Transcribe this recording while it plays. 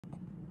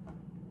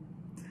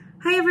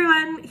Hi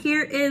everyone,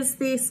 here is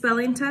the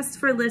spelling test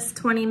for list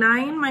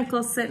 29.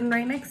 Michael's sitting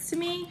right next to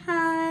me.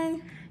 Hi.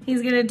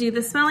 He's gonna do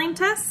the spelling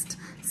test.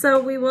 So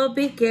we will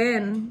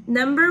begin.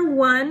 Number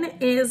 1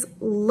 is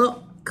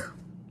look.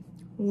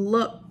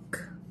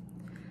 Look.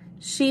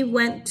 She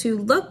went to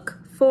look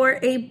for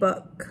a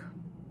book.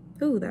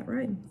 Ooh, that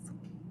rhymes.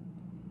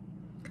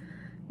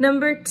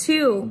 Number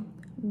 2,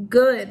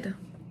 good.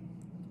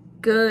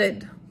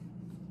 Good.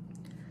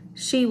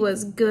 She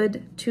was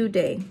good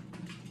today.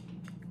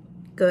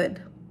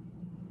 Good.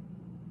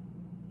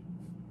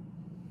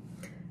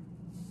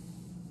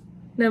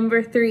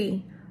 Number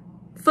 3,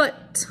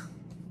 foot.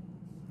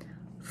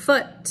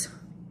 Foot.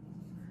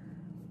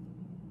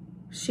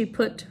 She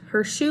put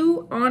her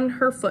shoe on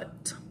her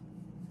foot.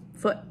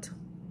 Foot.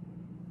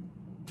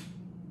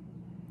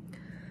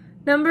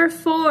 Number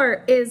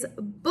 4 is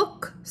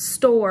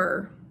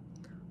bookstore.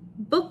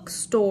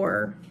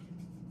 Bookstore.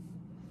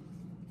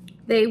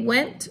 They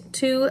went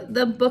to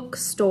the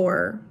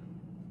bookstore.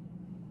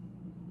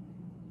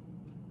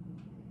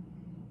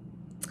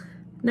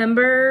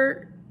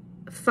 Number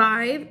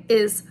 5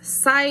 is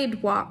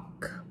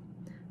sidewalk.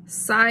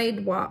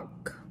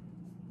 Sidewalk.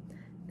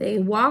 They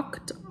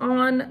walked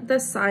on the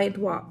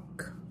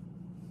sidewalk.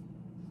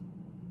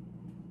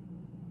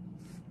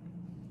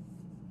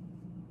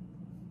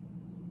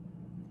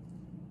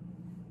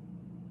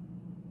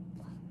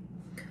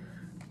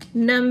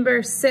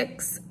 Number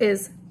 6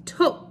 is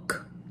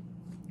took.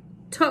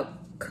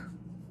 Took.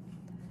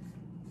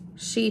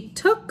 She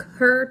took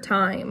her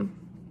time.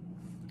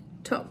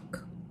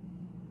 Took.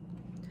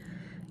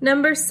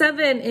 Number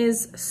 7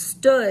 is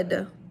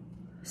stood.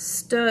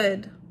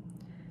 Stood.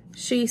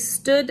 She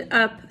stood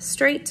up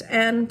straight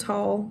and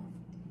tall.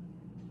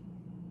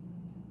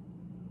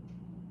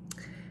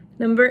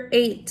 Number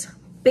 8,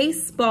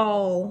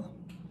 baseball.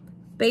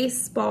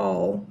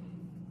 Baseball.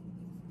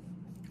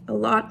 A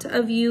lot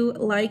of you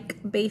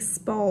like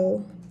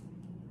baseball.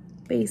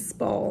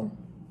 Baseball.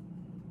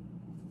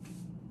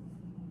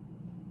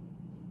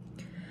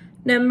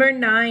 Number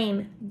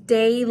 9,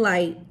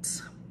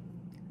 daylight.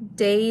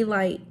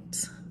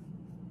 Daylight.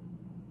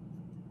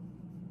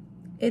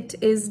 It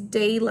is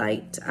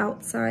daylight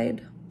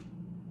outside.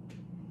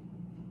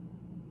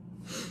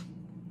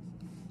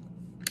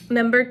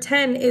 Number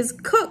 10 is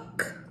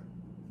cook.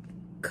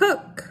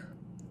 Cook.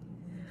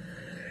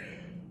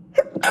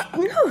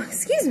 Oh,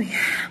 excuse me.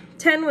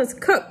 10 was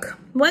cook.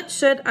 What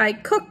should I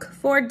cook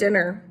for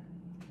dinner?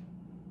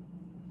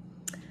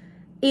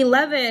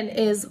 11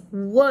 is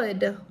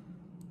wood.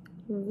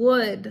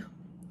 Wood.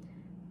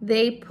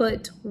 They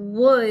put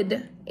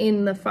wood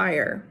in the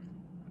fire.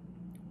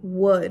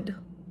 Wood.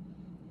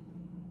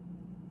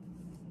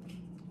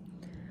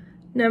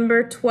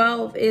 Number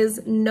 12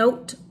 is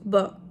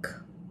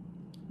notebook.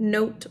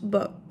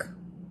 Notebook.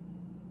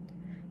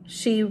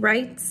 She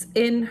writes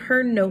in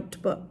her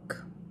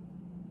notebook.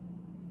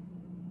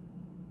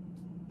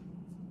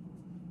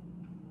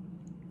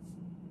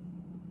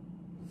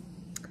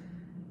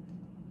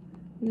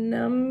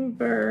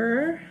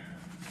 Number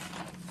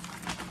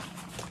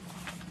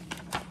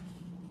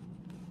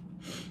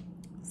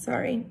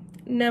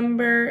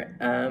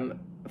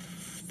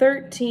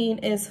 13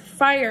 is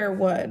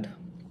firewood.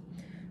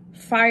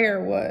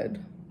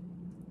 Firewood.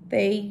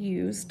 They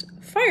used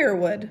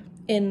firewood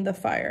in the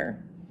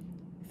fire.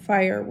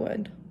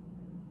 Firewood.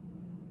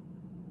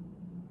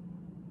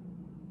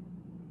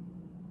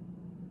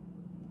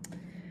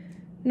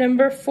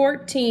 Number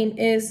 14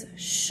 is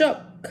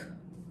shook.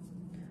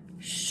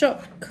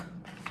 Shook.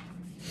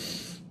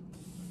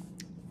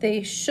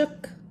 They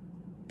shook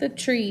the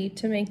tree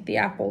to make the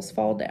apples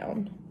fall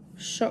down.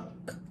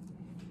 Shook.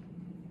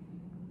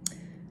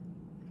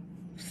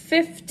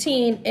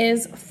 15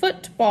 is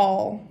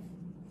football.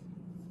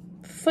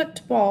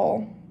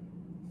 Football.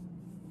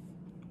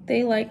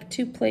 They like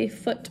to play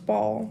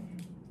football.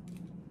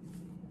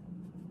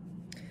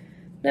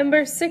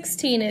 Number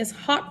 16 is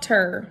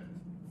hotter.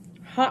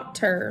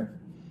 Hotter.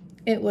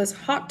 It was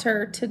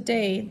hotter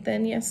today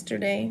than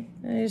yesterday.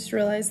 I just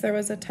realized there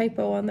was a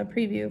typo on the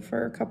preview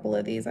for a couple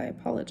of these. I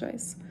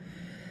apologize.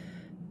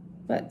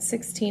 But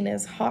 16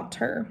 is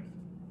hotter.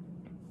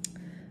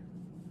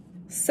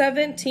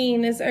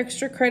 17 is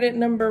extra credit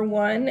number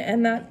 1,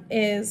 and that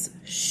is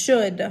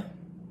should.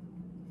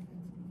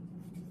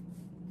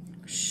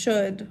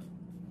 Should.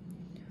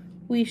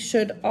 We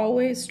should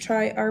always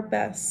try our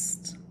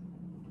best.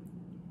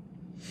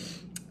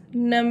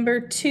 Number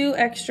 2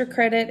 extra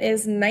credit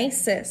is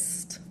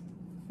nicest.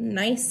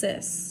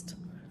 Nicest.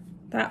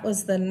 That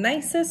was the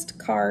nicest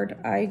card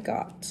I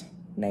got.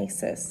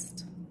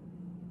 Nicest.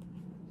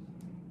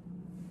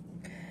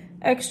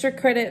 Extra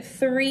credit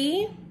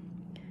 3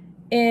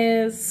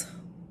 is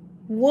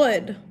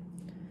would.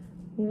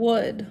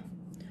 Would.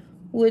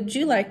 Would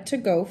you like to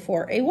go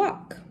for a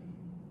walk?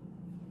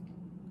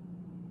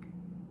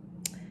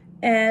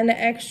 And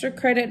extra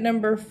credit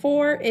number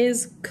 4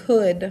 is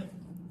could.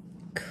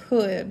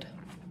 Could.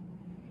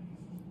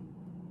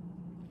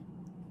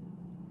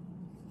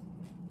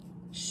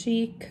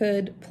 She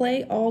could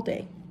play all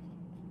day.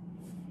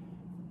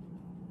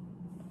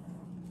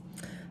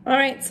 All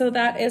right, so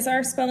that is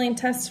our spelling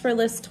test for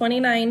list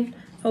 29.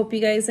 Hope you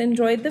guys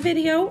enjoyed the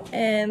video,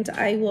 and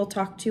I will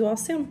talk to you all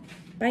soon.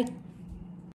 Bye.